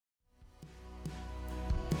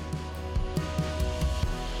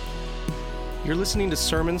You're listening to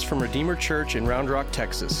sermons from Redeemer Church in Round Rock,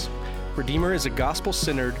 Texas. Redeemer is a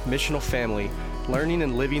gospel-centered, missional family learning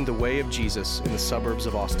and living the way of Jesus in the suburbs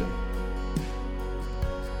of Austin.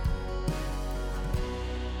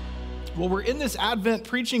 Well, we're in this Advent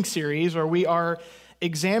preaching series where we are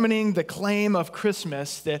examining the claim of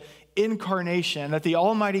Christmas, the incarnation, that the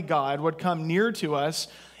Almighty God would come near to us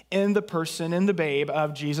in the person, in the babe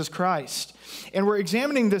of Jesus Christ. And we're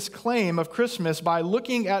examining this claim of Christmas by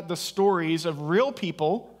looking at the stories of real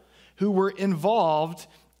people who were involved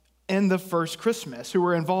in the first Christmas, who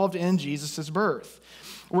were involved in Jesus' birth.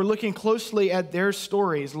 We're looking closely at their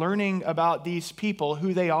stories, learning about these people,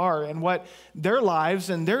 who they are, and what their lives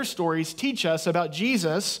and their stories teach us about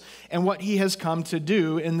Jesus and what he has come to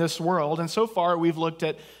do in this world. And so far, we've looked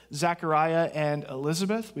at Zechariah and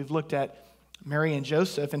Elizabeth. We've looked at Mary and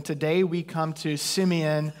Joseph. And today we come to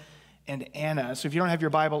Simeon and Anna. So if you don't have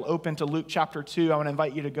your Bible open to Luke chapter 2, I want to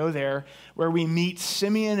invite you to go there, where we meet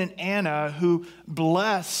Simeon and Anna who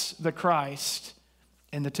bless the Christ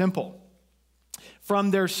in the temple.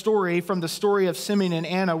 From their story, from the story of Simeon and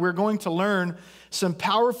Anna, we're going to learn some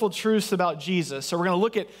powerful truths about Jesus. So we're going to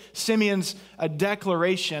look at Simeon's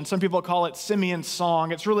declaration. Some people call it Simeon's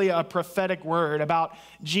song. It's really a prophetic word about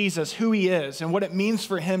Jesus, who he is, and what it means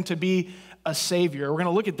for him to be a savior. We're going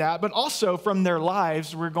to look at that. But also from their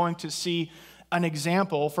lives, we're going to see an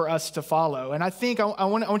example for us to follow. And I think I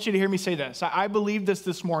want you to hear me say this. I believe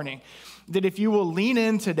this morning, that if you will lean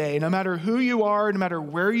in today, no matter who you are, no matter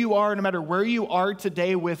where you are, no matter where you are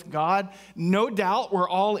today with God, no doubt we're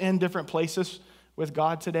all in different places with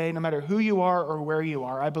God today, no matter who you are or where you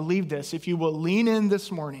are. I believe this. If you will lean in this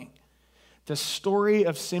morning, the story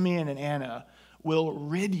of Simeon and Anna will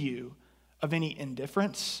rid you of any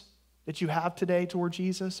indifference that you have today toward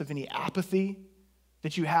Jesus, of any apathy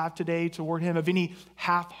that you have today toward him, of any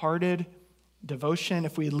half-hearted devotion.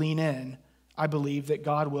 If we lean in, I believe that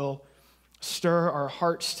God will stir our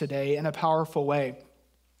hearts today in a powerful way.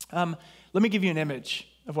 Let me give you an image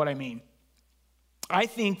of what I mean. I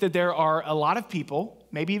think that there are a lot of people,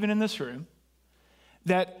 maybe even in this room,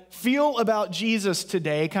 that feel about Jesus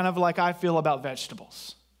today kind of like I feel about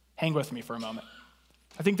vegetables. Hang with me for a moment.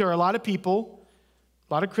 I think there are a lot of people,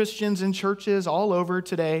 a lot of Christians in churches all over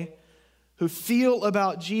today who feel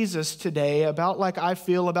about Jesus today about like I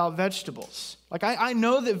feel about vegetables. Like I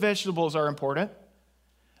know that vegetables are important.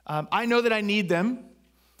 I know that I need them.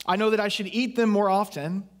 I know that I should eat them more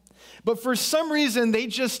often. But for some reason, they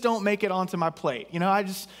just don't make it onto my plate.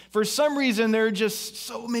 For some reason, there are just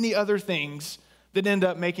so many other things that end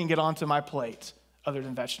up making it onto my plate other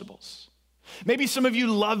than vegetables. Maybe some of you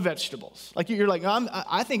love vegetables. Like you're like,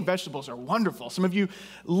 I think vegetables are wonderful. Some of you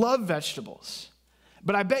love vegetables.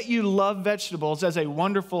 But I bet you love vegetables as a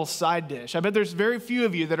wonderful side dish. I bet there's very few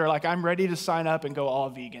of you that are like, I'm ready to sign up and go all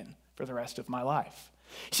vegan for the rest of my life.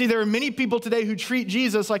 See, there are many people today who treat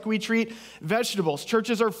Jesus like we treat vegetables.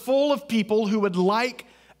 Churches are full of people who would like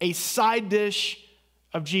a side dish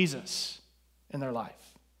of Jesus in their life.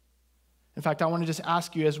 In fact, I want to just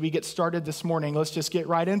ask you as we get started this morning, let's just get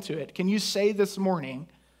right into it. Can you say this morning,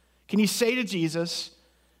 can you say to Jesus,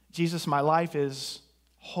 Jesus, my life is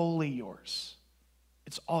wholly yours.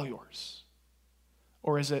 It's all yours.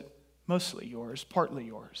 Or is it mostly yours, partly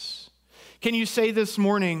yours? Can you say this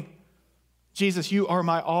morning, Jesus, you are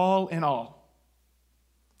my all in all?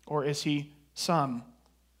 Or is he some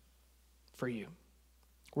for you?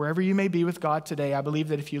 Wherever you may be with God today, I believe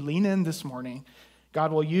that if you lean in this morning,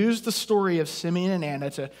 God will use the story of Simeon and Anna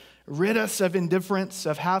to rid us of indifference,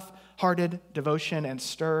 of half-hearted devotion, and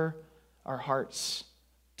stir our hearts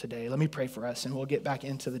today. Let me pray for us, and we'll get back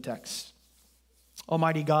into the text.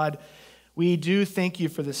 Almighty God, we do thank you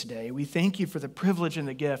for this day. We thank you for the privilege and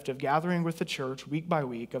the gift of gathering with the church week by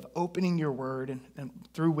week, of opening your word and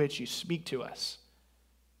through which you speak to us.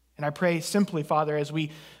 And I pray simply, Father, as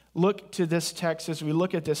we look to this text, as we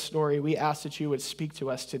look at this story, we ask that you would speak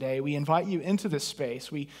to us today. We invite you into this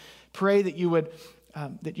space. We pray that you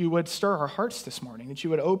would stir our hearts this morning, that you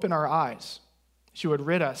would open our eyes, that you would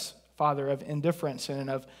rid us, Father, of indifference and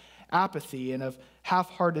of apathy and of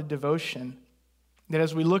half-hearted devotion. That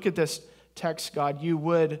as we look at this text, God, you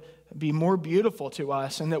would be more beautiful to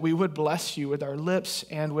us and that we would bless you with our lips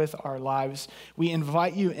and with our lives. We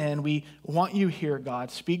invite you in. We want you here,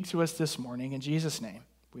 God. Speak to us this morning. In Jesus' name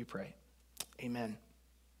we pray. Amen.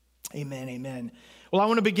 Amen. Amen. Well, I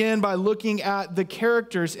want to begin by looking at the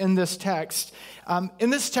characters in this text. In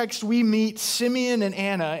this text, we meet Simeon and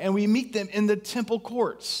Anna, and we meet them in the temple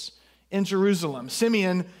courts in Jerusalem.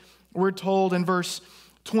 Simeon, we're told in verse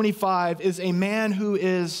 25, is a man who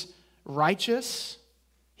is righteous.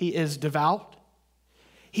 He is devout.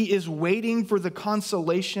 He is waiting for the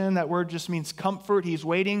consolation. That word just means comfort. He's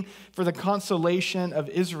waiting for the consolation of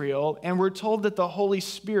Israel. And we're told that the Holy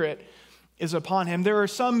Spirit is upon him. There are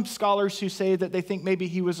some scholars who say that they think maybe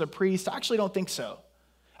he was a priest. I actually don't think so.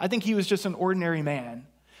 I think he was just an ordinary man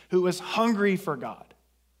who was hungry for God.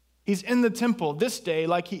 He's in the temple this day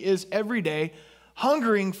like he is every day,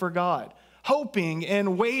 hungering for God, hoping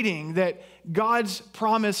and waiting that God's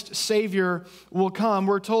promised Savior will come.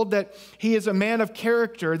 We're told that he is a man of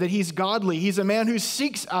character, that he's godly. He's a man who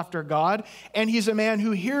seeks after God, and he's a man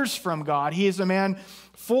who hears from God. He is a man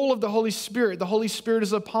full of the Holy Spirit. The Holy Spirit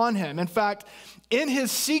is upon him. In fact, in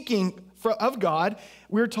his seeking of God,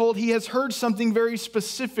 we're told he has heard something very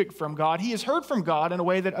specific from God. He has heard from God in a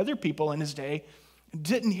way that other people in his day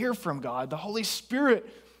didn't hear from God. The Holy Spirit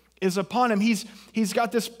is upon him. He's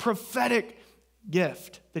got this prophetic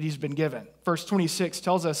gift that he's been given. Verse 26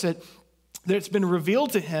 tells us that it's been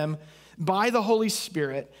revealed to him by the Holy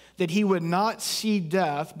Spirit that he would not see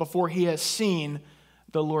death before he has seen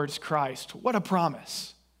the Lord's Christ. What a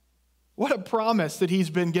promise. What a promise that he's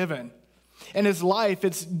been given. And his life,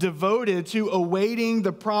 it's devoted to awaiting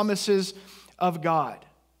the promises of God.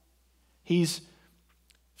 He's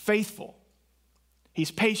faithful. He's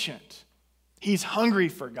patient. He's hungry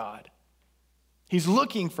for God. He's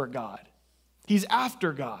looking for God. He's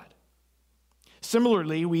after God.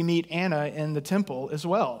 Similarly, we meet Anna in the temple as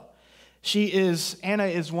well. Anna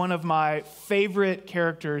is one of my favorite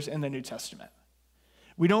characters in the New Testament.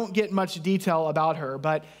 We don't get much detail about her,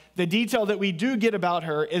 but the detail that we do get about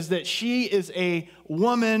her is that she is a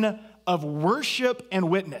woman of worship and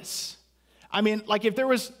witness. I mean, like if there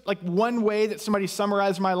was like one way that somebody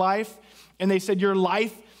summarized my life and they said your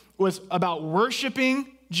life was about worshiping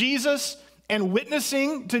Jesus and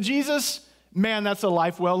witnessing to Jesus, man, that's a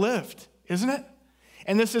life well lived, isn't it?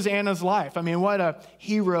 And this is Anna's life. I mean, what a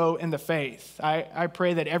hero in the faith. I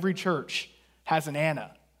pray that every church has an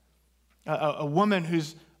Anna, a woman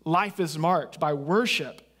whose life is marked by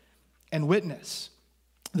worship and witness.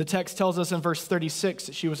 The text tells us in verse 36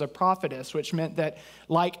 that she was a prophetess, which meant that,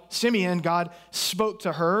 like Simeon, God spoke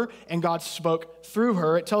to her and God spoke through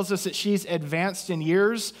her. It tells us that she's advanced in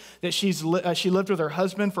years, that she lived with her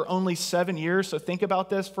husband for only 7 years. So think about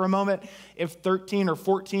this for a moment. If 13 or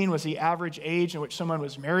 14 was the average age in which someone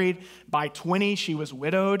was married, by 20 she was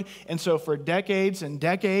widowed. And so for decades and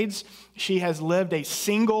decades, she has lived a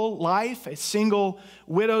single life, a single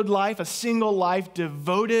widowed life, a single life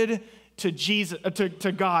devoted to Jesus,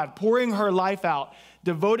 to God, pouring her life out,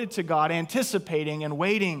 devoted to God, anticipating and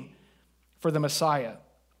waiting for the Messiah,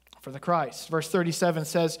 for the Christ. Verse 37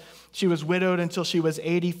 says she was widowed until she was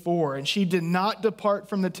 84, and she did not depart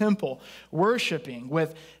from the temple, worshiping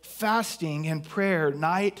with fasting and prayer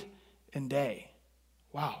night and day.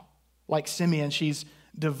 Wow. Like Simeon, she's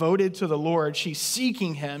devoted to the Lord. She's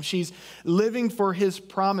seeking him. She's living for his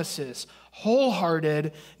promises.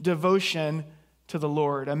 Wholehearted devotion to the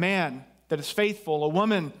Lord. A man that is faithful, a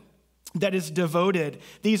woman that is devoted.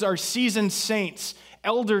 These are seasoned saints,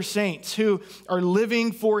 elder saints who are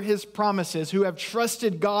living for his promises, who have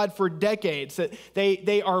trusted God for decades, that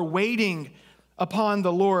they are waiting upon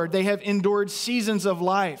the Lord. They have endured seasons of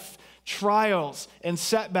life, trials and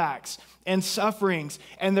setbacks and sufferings,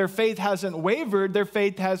 and their faith hasn't wavered. Their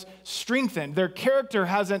faith has strengthened. Their character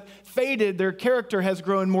hasn't faded. Their character has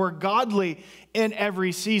grown more godly in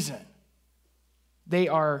every season. They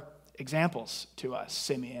are examples to us,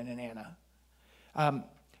 Simeon and Anna.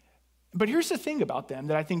 But here's the thing about them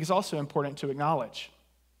that I think is also important to acknowledge.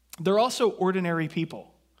 They're also ordinary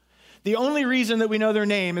people. The only reason that we know their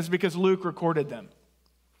name is because Luke recorded them.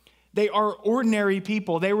 They are ordinary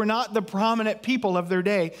people. They were not the prominent people of their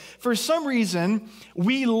day. For some reason,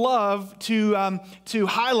 we love to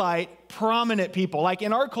highlight prominent people. Like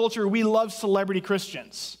in our culture, we love celebrity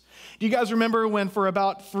Christians. Do you guys remember when for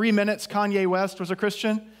about 3 minutes Kanye West was a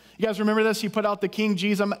Christian? You guys remember this? He put out the King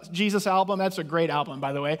Jesus album. That's a great album,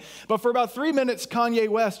 by the way. But for about 3 minutes, Kanye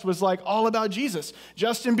West was like all about Jesus.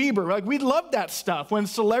 Justin Bieber, like we love that stuff when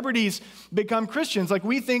celebrities become Christians. Like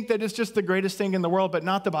we think that it's just the greatest thing in the world, but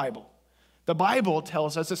not the Bible. The Bible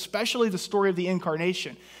tells us, especially the story of the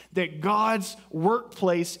incarnation, that God's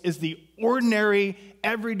workplace is the ordinary,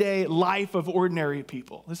 everyday life of ordinary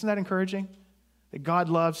people. Isn't that encouraging? That God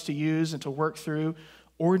loves to use and to work through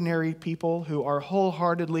ordinary people who are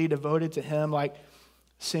wholeheartedly devoted to him, like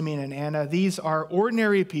Simeon and Anna. These are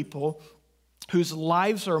ordinary people whose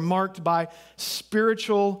lives are marked by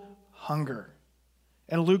spiritual hunger.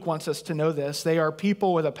 And Luke wants us to know this. They are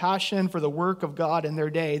people with a passion for the work of God in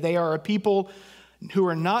their day. They are a people who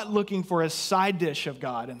are not looking for a side dish of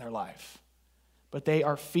God in their life, but they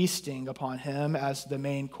are feasting upon him as the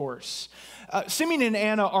main course. Simeon and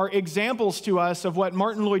Anna are examples to us of what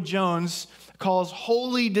Martin Lloyd-Jones calls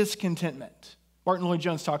holy discontentment. Martin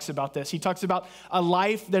Lloyd-Jones talks about this. He talks about a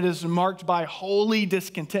life that is marked by holy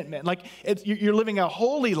discontentment. Like you're living a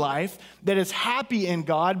holy life that is happy in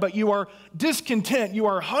God, but you are discontent. You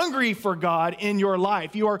are hungry for God in your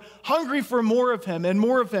life. You are hungry for more of him and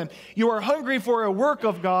more of him. You are hungry for a work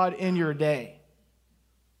of God in your day.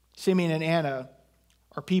 Simeon and Anna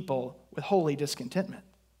are people with holy discontentment.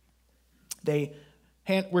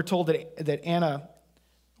 We're told that Anna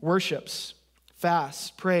worships, fasts,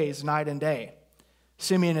 prays night and day.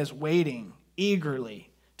 Simeon is waiting eagerly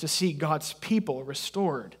to see God's people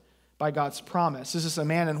restored by God's promise. This is a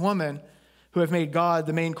man and woman who have made God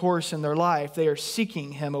the main course in their life. They are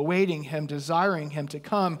seeking him, awaiting him, desiring him to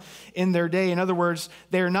come in their day. In other words,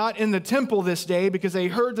 they are not in the temple this day because they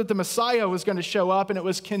heard that the Messiah was going to show up and it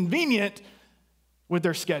was convenient with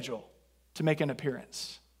their schedule to make an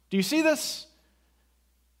appearance. Do you see this?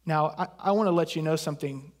 Now, I want to let you know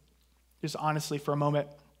something just honestly for a moment.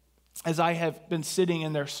 As I have been sitting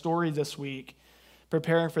in their story this week,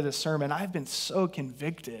 preparing for this sermon, I've been so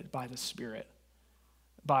convicted by the Spirit,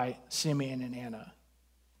 by Simeon and Anna.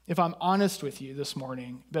 If I'm honest with you this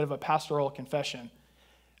morning, a bit of a pastoral confession,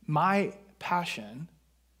 my passion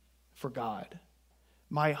for God,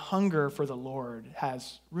 my hunger for the Lord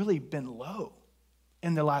has really been low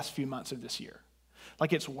in the last few months of this year.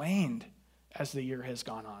 Like it's waned as the year has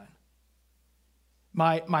gone on.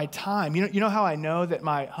 My time, you know how I know that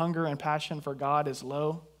my hunger and passion for God is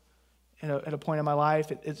low at a point in my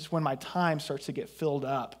life? It's when my time starts to get filled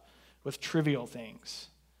up with trivial things.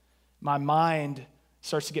 My mind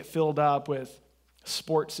starts to get filled up with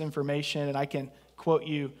sports information, and I can quote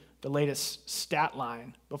you the latest stat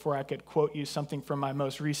line before I could quote you something from my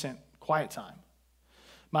most recent quiet time.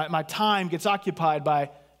 My time gets occupied by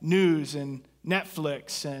news and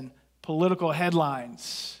Netflix and political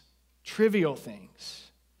headlines, trivial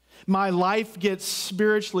things. My life gets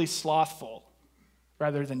spiritually slothful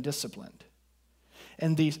rather than disciplined.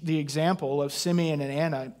 And the example of Simeon and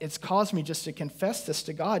Anna, it's caused me just to confess this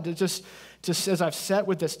to God, to just as I've sat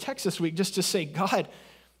with this text this week, just to say, God,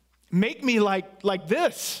 make me like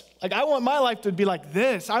this. Like I want my life to be like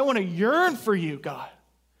this. I want to yearn for you, God.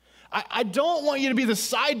 I don't want you to be the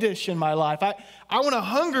side dish in my life. I want to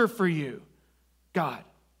hunger for you, God.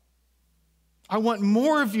 I want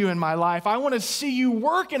more of you in my life. I want to see you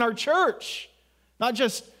work in our church, not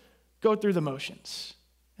just go through the motions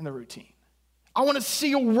and the routine. I want to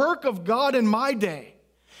see a work of God in my day.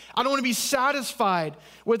 I don't want to be satisfied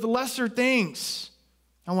with lesser things.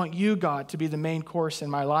 I want you, God, to be the main course in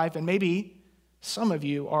my life. And maybe some of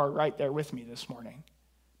you are right there with me this morning.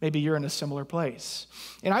 Maybe you're in a similar place.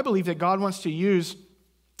 And I believe that God wants to use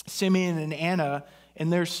Simeon and Anna in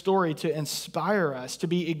their story to inspire us, to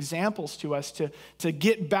be examples to us, to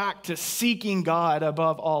get back to seeking God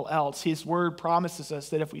above all else. His word promises us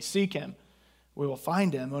that if we seek him, we will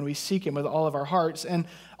find him when we seek him with all of our hearts. And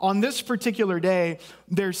on this particular day,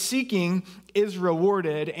 their seeking is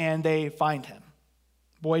rewarded and they find him.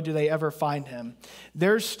 Boy, do they ever find him.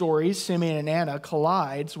 Their story, Simeon and Anna,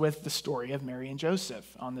 collides with the story of Mary and Joseph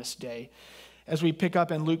on this day. As we pick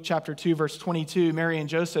up in Luke chapter 2, verse 22, Mary and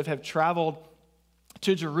Joseph have traveled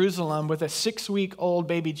to Jerusalem with a 6-week-old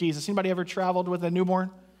baby Jesus. Anybody ever traveled with a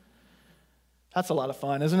newborn? That's a lot of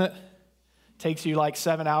fun, isn't it? Takes you like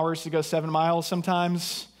 7 hours to go 7 miles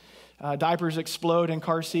sometimes. Diapers explode in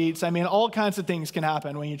car seats. I mean, all kinds of things can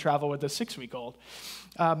happen when you travel with a 6-week-old.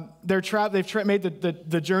 They've made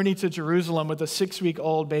the journey to Jerusalem with a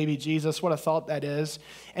 6-week-old baby Jesus. What a thought that is.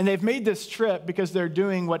 And they've made this trip because they're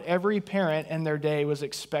doing what every parent in their day was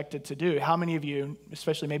expected to do. How many of you,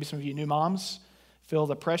 especially maybe some of you new moms, feel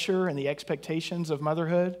the pressure and the expectations of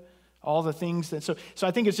motherhood? All the things that, so I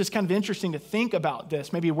think it's just kind of interesting to think about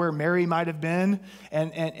this, maybe where Mary might have been,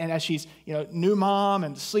 and as she's, new mom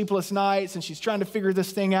and sleepless nights, and she's trying to figure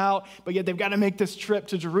this thing out, but yet they've got to make this trip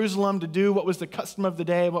to Jerusalem to do what was the custom of the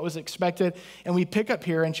day, what was expected. And we pick up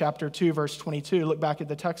here in chapter 2, verse 22. Look back at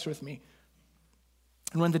the text with me.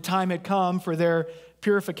 And when the time had come for their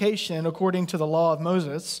purification according to the law of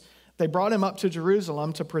Moses, they brought him up to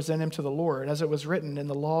Jerusalem to present him to the Lord, as it was written in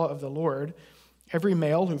the law of the Lord. Every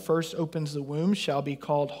male who first opens the womb shall be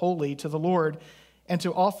called holy to the Lord, and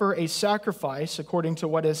to offer a sacrifice according to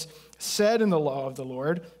what is said in the law of the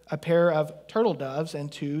Lord, a pair of turtle doves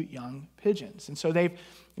and 2 young pigeons. And so they've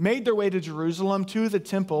made their way to Jerusalem, to the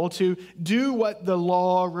temple, to do what the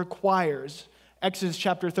law requires. Exodus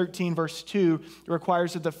chapter 13, verse 2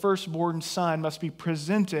 requires that the firstborn son must be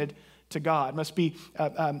presented to God, must be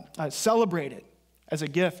celebrated as a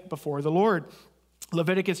gift before the Lord.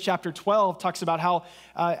 Leviticus chapter 12 talks about how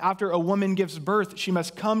after a woman gives birth, she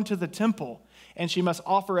must come to the temple and she must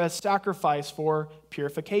offer a sacrifice for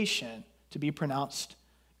purification to be pronounced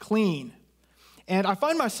clean. And I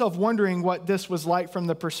find myself wondering what this was like from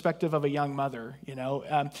the perspective of a young mother.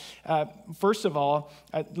 First of all,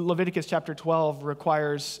 Leviticus chapter 12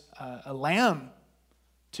 requires a lamb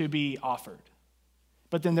to be offered.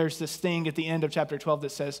 But then there's this thing at the end of chapter 12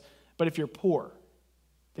 that says, but if you're poor,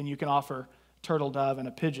 then you can offer turtle dove and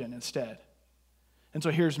a pigeon instead. And so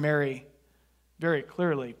here's Mary, very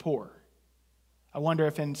clearly poor. I wonder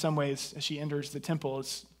if in some ways as she enters the temple,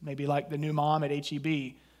 it's maybe like the new mom at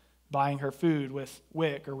HEB buying her food with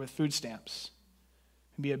WIC or with food stamps.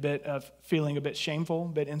 Maybe a bit of feeling a bit shameful, a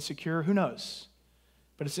bit insecure, who knows?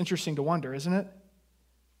 But it's interesting to wonder, isn't it?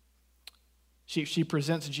 She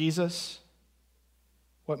presents Jesus,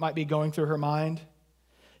 what might be going through her mind.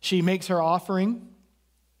 She makes her offering,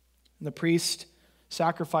 and the priest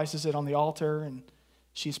sacrifices it on the altar, and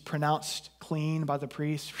she's pronounced clean by the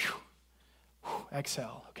priest.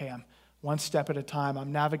 Exhale. Okay, I'm one step at a time.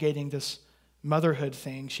 I'm navigating this motherhood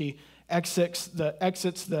thing. She exits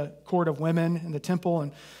the court of women in the temple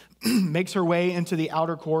and makes her way into the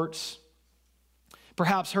outer courts.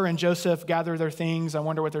 Perhaps her and Joseph gather their things. I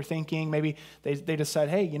wonder what they're thinking. Maybe they decide,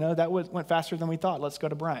 hey, that went faster than we thought. Let's go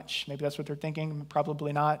to brunch. Maybe that's what they're thinking.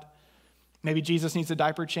 Probably not. Maybe Jesus needs a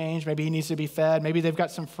diaper change. Maybe he needs to be fed. Maybe they've got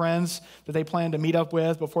some friends that they plan to meet up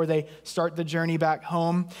with before they start the journey back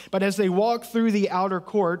home. But as they walk through the outer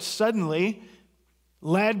courts, suddenly,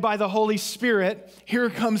 led by the Holy Spirit, here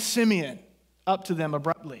comes Simeon up to them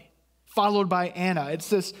abruptly, followed by Anna. It's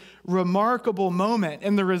this remarkable moment.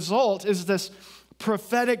 And the result is this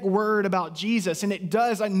prophetic word about Jesus. And it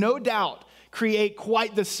does, no doubt, create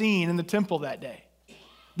quite the scene in the temple that day.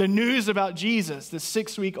 The news about Jesus, the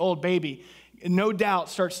 6-week-old baby, no doubt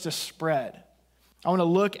starts to spread. I want to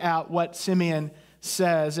look at what Simeon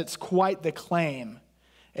says. It's quite the claim.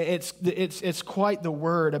 It's quite the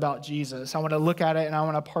word about Jesus. I want to look at it and I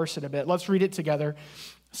want to parse it a bit. Let's read it together.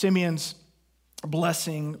 Simeon's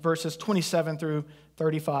blessing, verses 27 through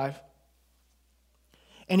 35.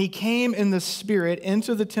 And he came in the Spirit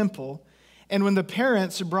into the temple, and when the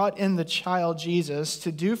parents brought in the child Jesus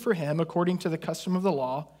to do for him according to the custom of the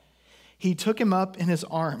law, he took him up in his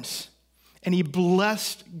arms, and he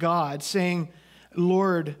blessed God, saying,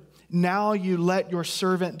 Lord, now you let your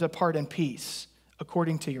servant depart in peace,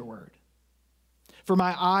 according to your word. For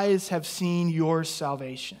my eyes have seen your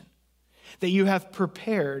salvation, that you have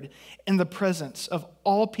prepared in the presence of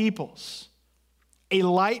all peoples, a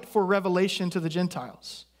light for revelation to the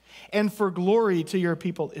Gentiles, and for glory to your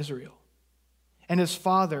people Israel. And his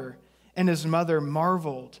father and his mother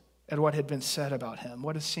marveled at what had been said about him.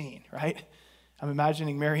 What a scene, right? I'm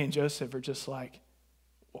imagining Mary and Joseph are just like,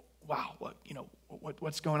 wow,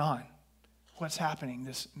 what's going on? What's happening?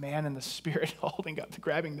 This man in the Spirit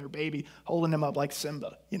grabbing their baby, holding him up like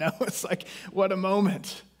Simba. It's like, what a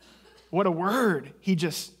moment. What a word he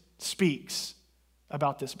just speaks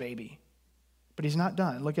about this baby. But he's not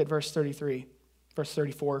done. Look at verse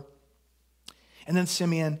 34. And then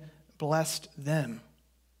Simeon blessed them.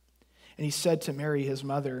 And he said to Mary, his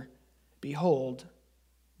mother, behold,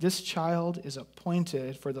 this child is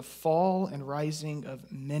appointed for the fall and rising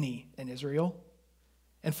of many in Israel,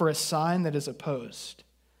 and for a sign that is opposed.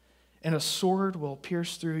 And a sword will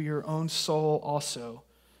pierce through your own soul also,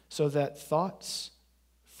 so that thoughts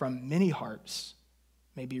from many hearts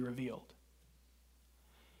may be revealed.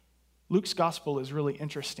 Luke's gospel is really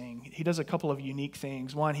interesting. He does a couple of unique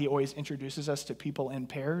things. One, he always introduces us to people in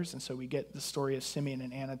pairs, and so we get the story of Simeon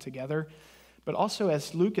and Anna together. But also,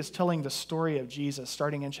 as Luke is telling the story of Jesus,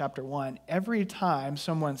 starting in chapter 1, every time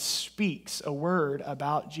someone speaks a word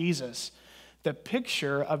about Jesus, the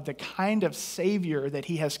picture of the kind of Savior that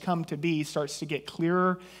he has come to be starts to get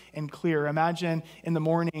clearer and clearer. Imagine in the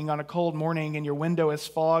morning, on a cold morning, and your window is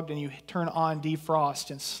fogged, and you turn on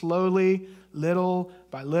defrost, and slowly, little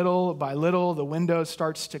by little, the window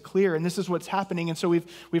starts to clear. And this is what's happening. And so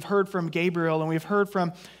we've heard from Gabriel, and we've heard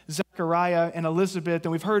from Zechariah and Elizabeth,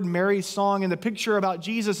 and we've heard Mary's song, and the picture about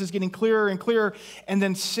Jesus is getting clearer and clearer. And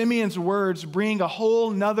then Simeon's words bring a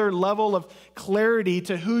whole nother level of clarity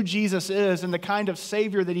to who Jesus is and the kind of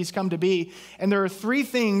Savior that he's come to be. And there are 3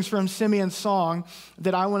 things from Simeon's song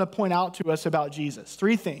that I want to point out to us about Jesus.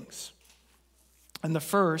 3 things. And the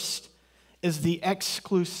first is the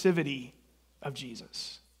exclusivity of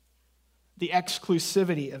Jesus. The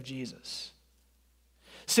exclusivity of Jesus.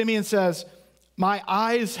 Simeon says, my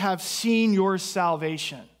eyes have seen your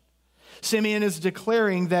salvation. Simeon is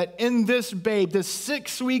declaring that in this babe, this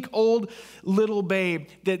 6-week-old little babe,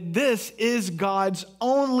 that this is God's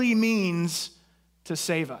only means to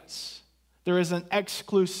save us. There is an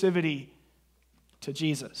exclusivity to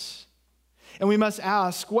Jesus. And we must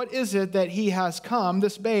ask, what is it that he has come,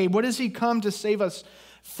 this babe, what has he come to save us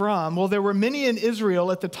from? Well, there were many in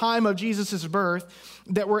Israel at the time of Jesus' birth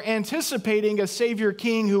that were anticipating a Savior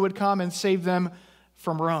King who would come and save them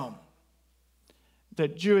from Rome. The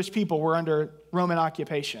Jewish people were under Roman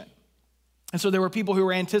occupation. And so there were people who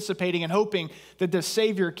were anticipating and hoping that this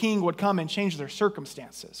Savior King would come and change their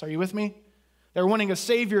circumstances. Are you with me? They were wanting a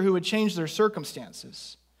Savior who would change their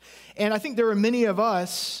circumstances. And I think there are many of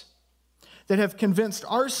us that have convinced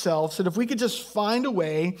ourselves that if we could just find a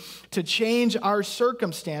way to change our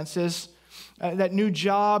circumstances, that new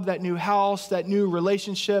job, that new house, that new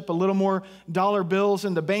relationship, a little more dollar bills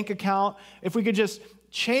in the bank account, if we could just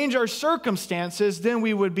change our circumstances, then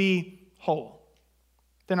we would be whole.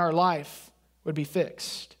 Then our life would be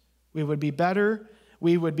fixed. We would be better.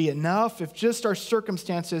 We would be enough if just our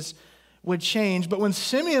circumstances would change. But when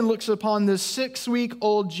Simeon looks upon this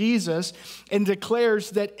 6-week-old Jesus and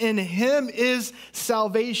declares that in him is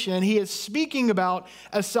salvation, he is speaking about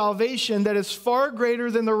a salvation that is far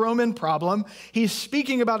greater than the Roman problem. He's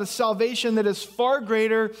speaking about a salvation that is far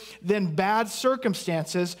greater than bad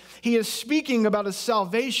circumstances. He is speaking about a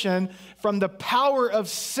salvation from the power of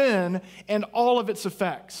sin and all of its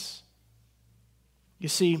effects. You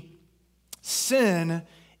see, sin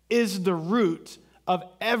is the root of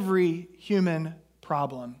every human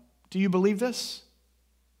problem. Do you believe this?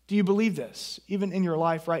 Do you believe this, even in your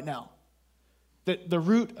life right now? That the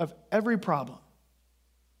root of every problem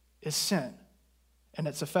is sin and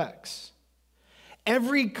its effects.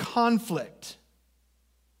 Every conflict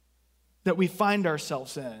that we find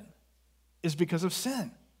ourselves in is because of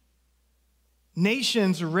sin.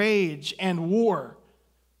 Nations rage and war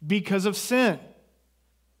because of sin.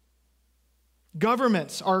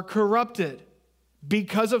 Governments are corrupted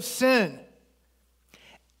because of sin.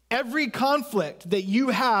 Every conflict that you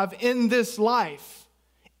have in this life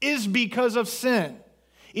is because of sin.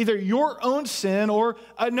 Either your own sin or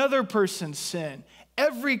another person's sin.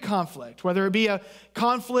 Every conflict, whether it be a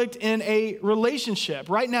conflict in a relationship.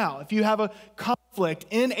 Right now, if you have a conflict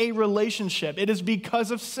in a relationship, it is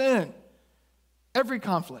because of sin. Every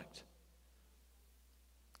conflict.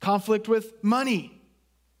 Conflict with money.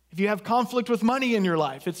 If you have conflict with money in your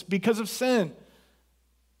life, it's because of sin.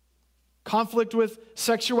 Conflict with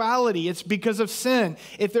sexuality, it's because of sin.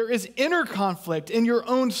 If there is inner conflict in your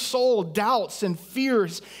own soul, doubts and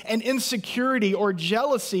fears and insecurity or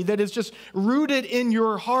jealousy that is just rooted in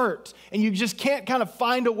your heart, and you just can't kind of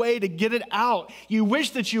find a way to get it out. You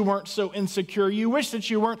wish that you weren't so insecure. You wish that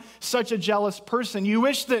you weren't such a jealous person. You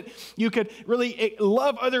wish that you could really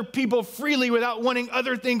love other people freely without wanting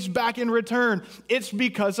other things back in return. It's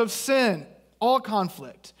because of sin. All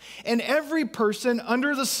conflict. And every person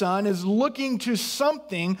under the sun is looking to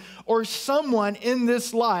something or someone in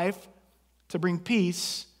this life to bring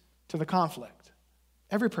peace to the conflict.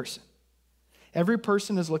 Every person. Every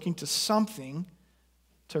person is looking to something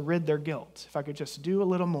to rid their guilt. If I could just do a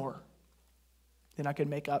little more, then I could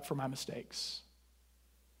make up for my mistakes.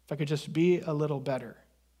 If I could just be a little better.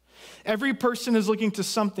 Every person is looking to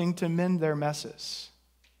something to mend their messes.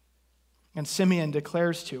 And Simeon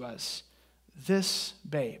declares to us, this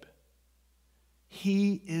babe,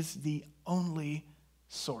 he is the only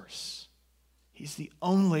source. He's the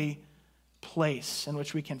only place in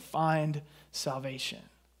which we can find salvation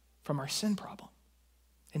from our sin problem.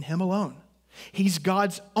 In him alone. He's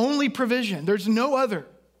God's only provision. There's no other.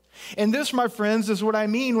 And this, my friends, is what I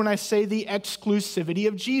mean when I say the exclusivity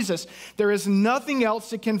of Jesus. There is nothing else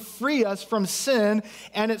that can free us from sin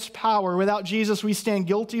and its power. Without Jesus, we stand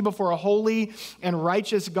guilty before a holy and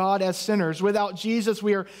righteous God as sinners. Without Jesus,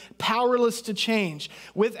 we are powerless to change.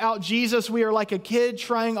 Without Jesus, we are like a kid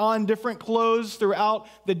trying on different clothes throughout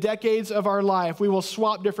the decades of our life. We will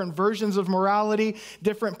swap different versions of morality,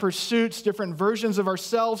 different pursuits, different versions of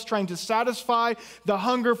ourselves, trying to satisfy the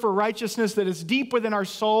hunger for righteousness that is deep within our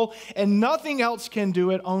soul. And nothing else can do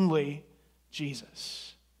it, only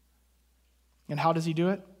Jesus. And how does he do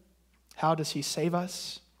it? How does he save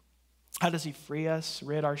us? How does he free us,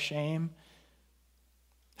 rid our shame?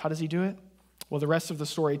 How does he do it? Well, the rest of the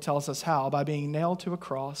story tells us how. By being nailed to a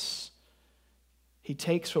cross, he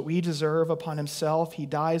takes what we deserve upon himself. He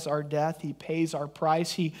dies our death. He pays our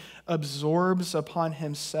price. He absorbs upon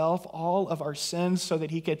himself all of our sins so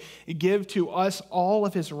that he could give to us all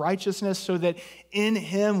of his righteousness so that in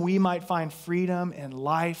him we might find freedom and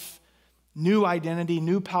life, new identity,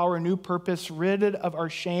 new power, new purpose, rid of our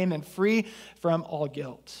shame and free from all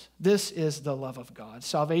guilt. This is the love of God.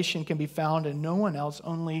 Salvation can be found in no one else,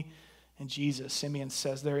 only in Jesus. Simeon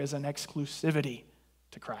says there is an exclusivity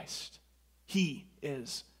to Christ. He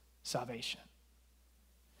is salvation.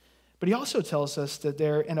 But he also tells us that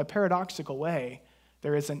there, in a paradoxical way,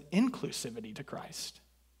 there is an inclusivity to Christ.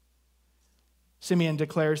 Simeon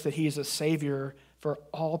declares that he is a savior for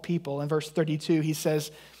all people. In verse 32, he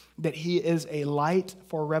says that he is a light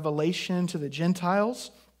for revelation to the Gentiles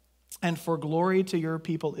and for glory to your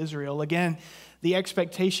people Israel. Again, the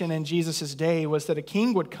expectation in Jesus' day was that a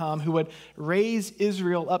king would come who would raise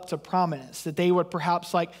Israel up to prominence, that they would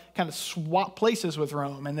perhaps kind of swap places with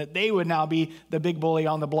Rome, and that they would now be the big bully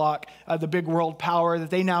on the block, the big world power, that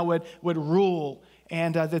they now would rule,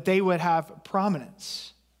 and that they would have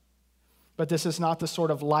prominence. But this is not the sort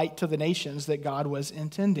of light to the nations that God was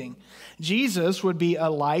intending. Jesus would be a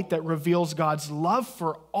light that reveals God's love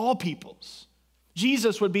for all peoples.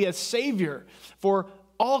 Jesus would be a savior for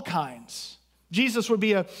all kinds. Jesus would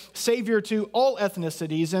be a savior to all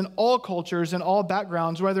ethnicities and all cultures and all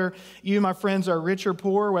backgrounds, whether you, my friends, are rich or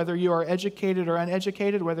poor, whether you are educated or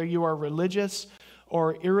uneducated, whether you are religious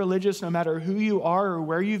or irreligious, no matter who you are or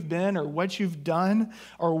where you've been or what you've done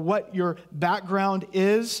or what your background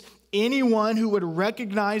is. Anyone who would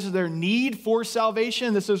recognize their need for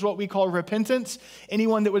salvation, this is what we call repentance.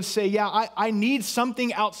 Anyone that would say, yeah, I need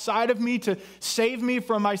something outside of me to save me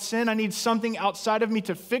from my sin. I need something outside of me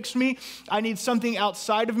to fix me. I need something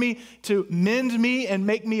outside of me to mend me and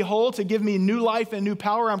make me whole, to give me new life and new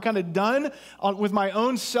power. I'm kind of done with my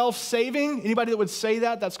own self-saving. Anybody that would say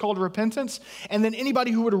that, that's called repentance. And then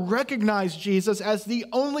anybody who would recognize Jesus as the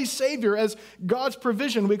only Savior, as God's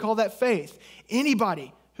provision, we call that faith.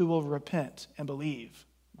 Anybody who will repent and believe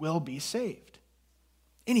will be saved.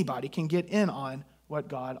 Anybody can get in on what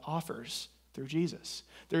God offers through Jesus.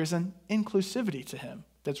 There is an inclusivity to him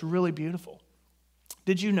that's really beautiful.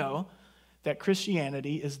 Did you know that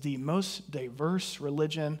Christianity is the most diverse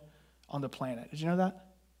religion on the planet? Did you know that?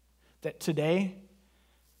 That today,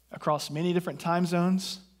 across many different time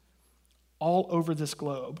zones, all over this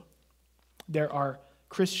globe, there are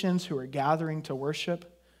Christians who are gathering to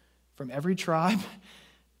worship from every tribe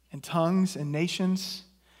and tongues and nations,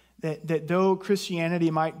 that though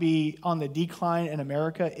Christianity might be on the decline in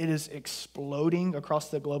America, it is exploding across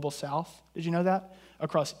the global south. Did you know that?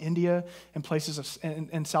 Across India and places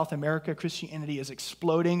in South America, Christianity is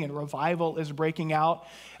exploding and revival is breaking out.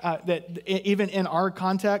 That even in our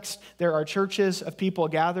context, there are churches of people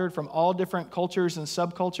gathered from all different cultures and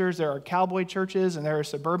subcultures. There are cowboy churches and there are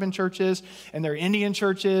suburban churches and there are Indian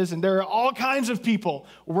churches and there are all kinds of people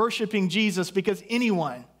worshiping Jesus because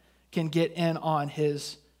anyone can get in on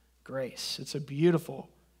his grace. It's a beautiful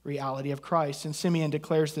reality of Christ. And Simeon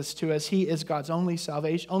declares this to us. He is God's only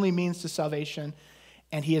salvation, only means to salvation,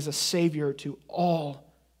 and he is a savior to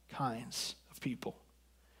all kinds of people.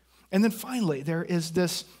 And then finally, there is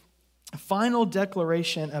this final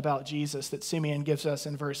declaration about Jesus that Simeon gives us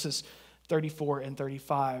in verses 34 and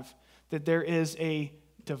 35, that there is a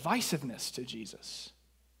divisiveness to Jesus.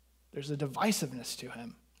 There's a divisiveness to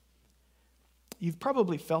him. You've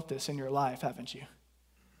probably felt this in your life, haven't you?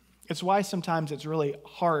 It's why sometimes it's really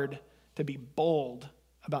hard to be bold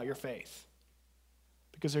about your faith,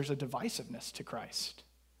 because there's a divisiveness to Christ.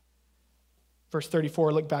 Verse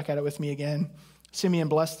 34, look back at it with me again. Simeon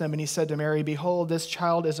blessed them, and he said to Mary, "Behold, this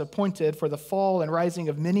child is appointed for the fall and rising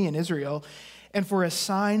of many in Israel, and for a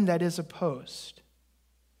sign that is opposed."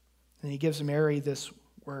 And he gives Mary this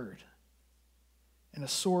word, "And a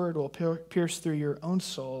sword will pierce through your own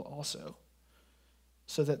soul also,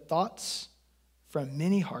 so that thoughts from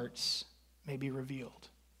many hearts may be revealed."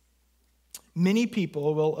 Many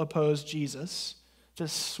people will oppose Jesus.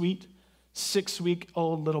 This sweet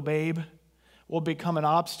 6-week-old little babe will become an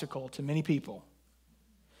obstacle to many people.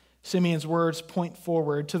 Simeon's words point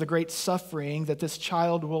forward to the great suffering that this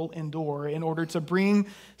child will endure in order to bring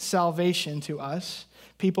salvation to us.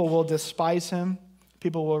 People will despise him.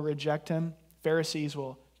 People will reject him. Pharisees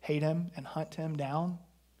will hate him and hunt him down.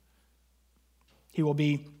 He will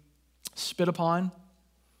be spit upon.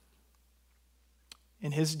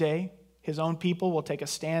 In his day, his own people will take a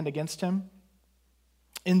stand against him.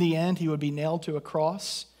 In the end, he would be nailed to a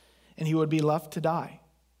cross, and he would be left to die.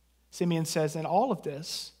 Simeon says, and all of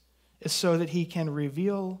this is so that he can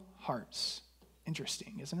reveal hearts.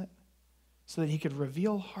 Interesting, isn't it? So that he could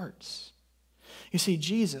reveal hearts. You see,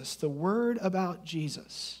 Jesus, the word about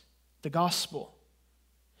Jesus, the gospel,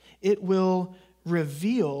 it will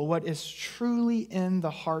reveal what is truly in the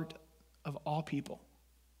heart of all people.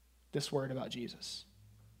 This word about Jesus.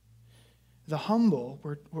 The humble,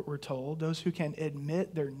 what we're told, those who can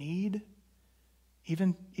admit their need,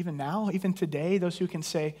 even now, even today, those who can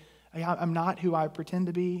say, I'm not who I pretend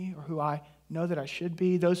to be or who I know that I should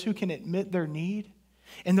be, those who can admit their need.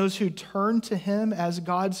 And those who turn to him as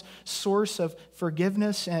God's source of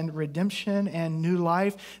forgiveness and redemption and new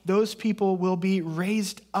life, those people will be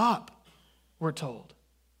raised up, we're told.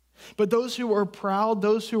 But those who are proud,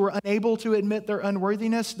 those who are unable to admit their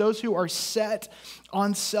unworthiness, those who are set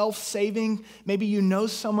on self-saving, maybe you know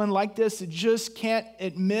someone like this that just can't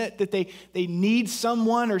admit that they need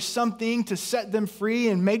someone or something to set them free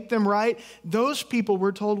and make them right, those people,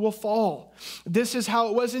 we're told, will fall. This is how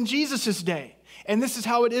it was in Jesus' day. And this is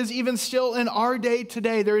how it is even still in our day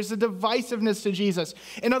today. There is a divisiveness to Jesus.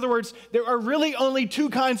 In other words, there are really only two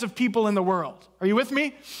kinds of people in the world. Are you with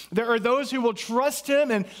me? There are those who will trust him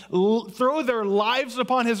and throw their lives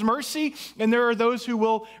upon his mercy, and there are those who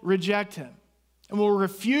will reject him and will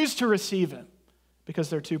refuse to receive him because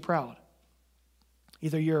they're too proud.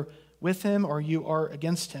 Either you're with him or you are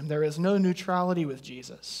against him. There is no neutrality with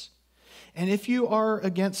Jesus. And if you are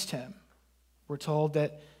against him, we're told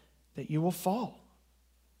that you will fall.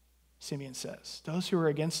 Simeon says, those who are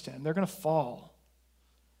against him, they're going to fall.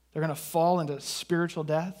 They're going to fall into spiritual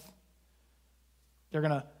death. They're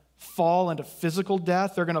going to fall into physical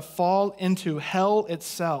death. They're going to fall into hell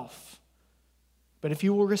itself. But if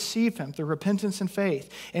you will receive him through repentance and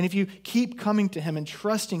faith, and if you keep coming to him and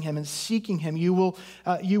trusting him and seeking him, you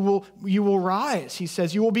will rise. He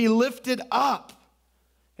says, you will be lifted up.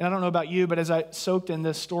 And I don't know about you, but as I soaked in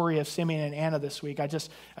this story of Simeon and Anna this week, I just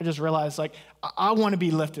realized, like, I want to be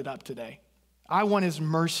lifted up today. I want his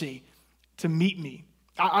mercy to meet me.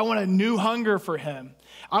 I want a new hunger for him.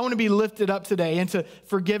 I want to be lifted up today into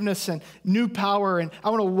forgiveness and new power, and I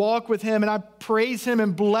want to walk with him, and I praise him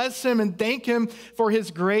and bless him and thank him for his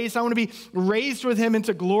grace. I want to be raised with him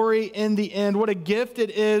into glory in the end. What a gift it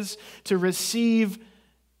is to receive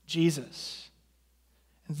Jesus.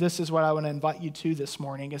 This is what I want to invite you to this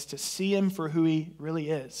morning, is to see him for who he really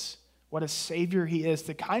is, what a Savior he is,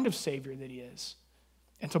 the kind of Savior that he is,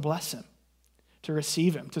 and to bless him, to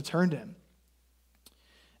receive him, to turn to him.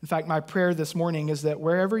 In fact, my prayer this morning is that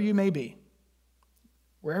wherever you may be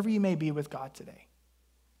with God today,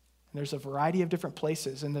 and there's a variety of different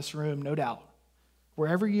places in this room, no doubt,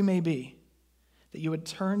 wherever you may be, that you would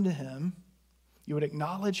turn to him, you would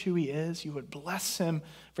acknowledge who he is. You would bless him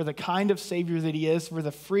for the kind of Savior that he is, for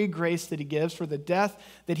the free grace that he gives, for the death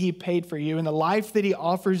that he paid for you, and the life that he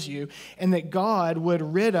offers you, and that God would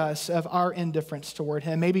rid us of our indifference toward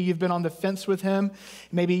him. Maybe you've been on the fence with him.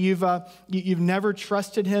 Maybe you've never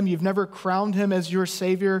trusted him. You've never crowned him as your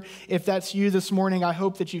Savior. If that's you this morning, I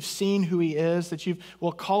hope that you've seen who he is, that you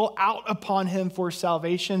will call out upon him for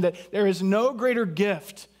salvation, that there is no greater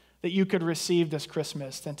gift that you could receive this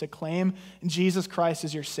Christmas than to claim Jesus Christ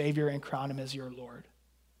as your Savior and crown him as your Lord.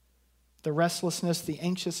 The restlessness, the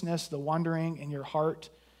anxiousness, the wandering in your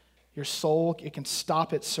heart, your soul, it can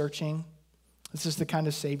stop its searching. This is the kind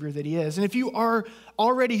of Savior that he is. And if you are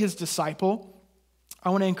already his disciple,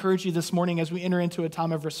 I want to encourage you this morning as we enter into a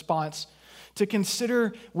time of response to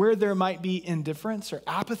consider where there might be indifference or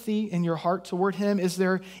apathy in your heart toward him. Is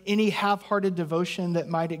there any half-hearted devotion that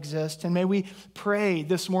might exist? And may we pray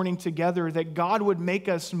this morning together that God would make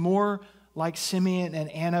us more like Simeon and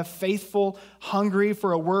Anna, faithful, hungry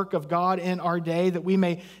for a work of God in our day, that we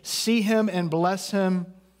may see him and bless him,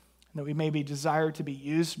 and that we may be desired to be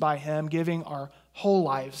used by him, giving our whole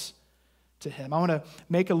lives to him. I want to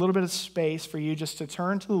make a little bit of space for you just to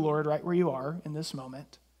turn to the Lord right where you are in this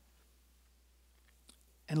moment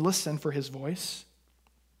and listen for his voice.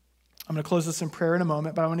 I'm going to close this in prayer in a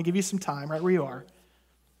moment, but I want to give you some time right where you are.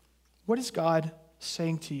 What is God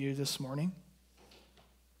saying to you this morning?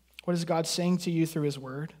 What is God saying to you through his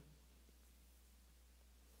word?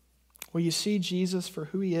 Will you see Jesus for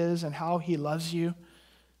who he is and how he loves you?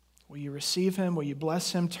 Will you receive him? Will you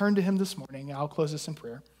bless him? Turn to him this morning. I'll close this in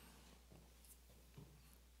prayer.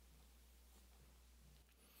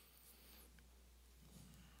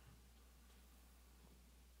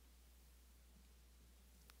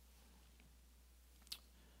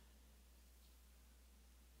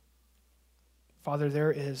 Father,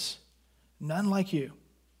 there is none like you,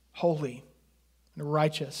 holy and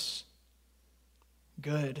righteous,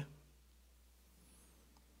 good.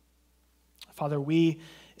 Father, we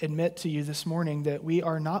admit to you this morning that we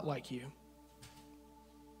are not like you.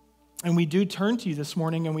 And we do turn to you this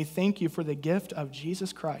morning and we thank you for the gift of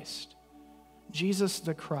Jesus Christ, Jesus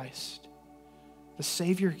the Christ, the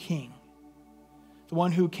Savior King, the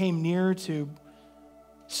one who came near to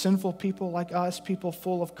sinful people like us, people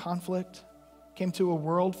full of conflict, came to a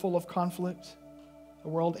world full of conflict, a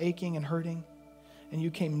world aching and hurting, and you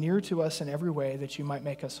came near to us in every way that you might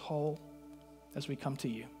make us whole as we come to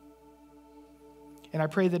you. And I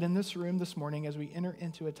pray that in this room this morning, as we enter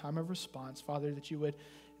into a time of response, Father, that you would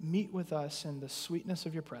meet with us in the sweetness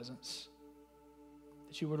of your presence,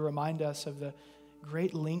 that you would remind us of the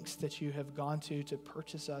great lengths that you have gone to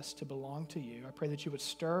purchase us to belong to you. I pray that you would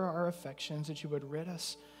stir our affections, that you would rid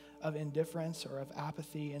us of indifference or of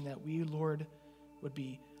apathy, and that we, Lord, would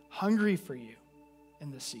be hungry for you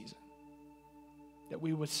in this season. That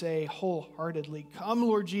we would say wholeheartedly, come,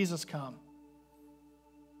 Lord Jesus, come.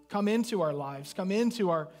 Come into our lives, come into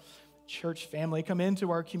our church family, come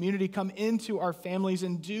into our community, come into our families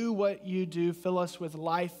and do what you do. Fill us with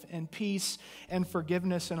life and peace and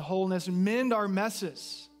forgiveness and wholeness. Mend our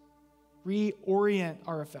messes. Reorient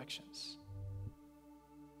our affections.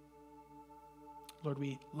 Lord,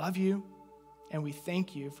 we love you and we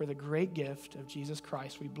thank you for the great gift of Jesus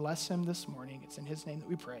Christ. We bless him this morning. It's in his name that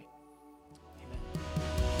we pray. Amen.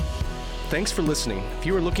 Thanks for listening. If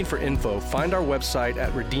you are looking for info, find our website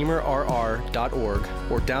at redeemerrr.org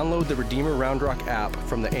or download the Redeemer Round Rock app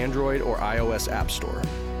from the Android or iOS App Store.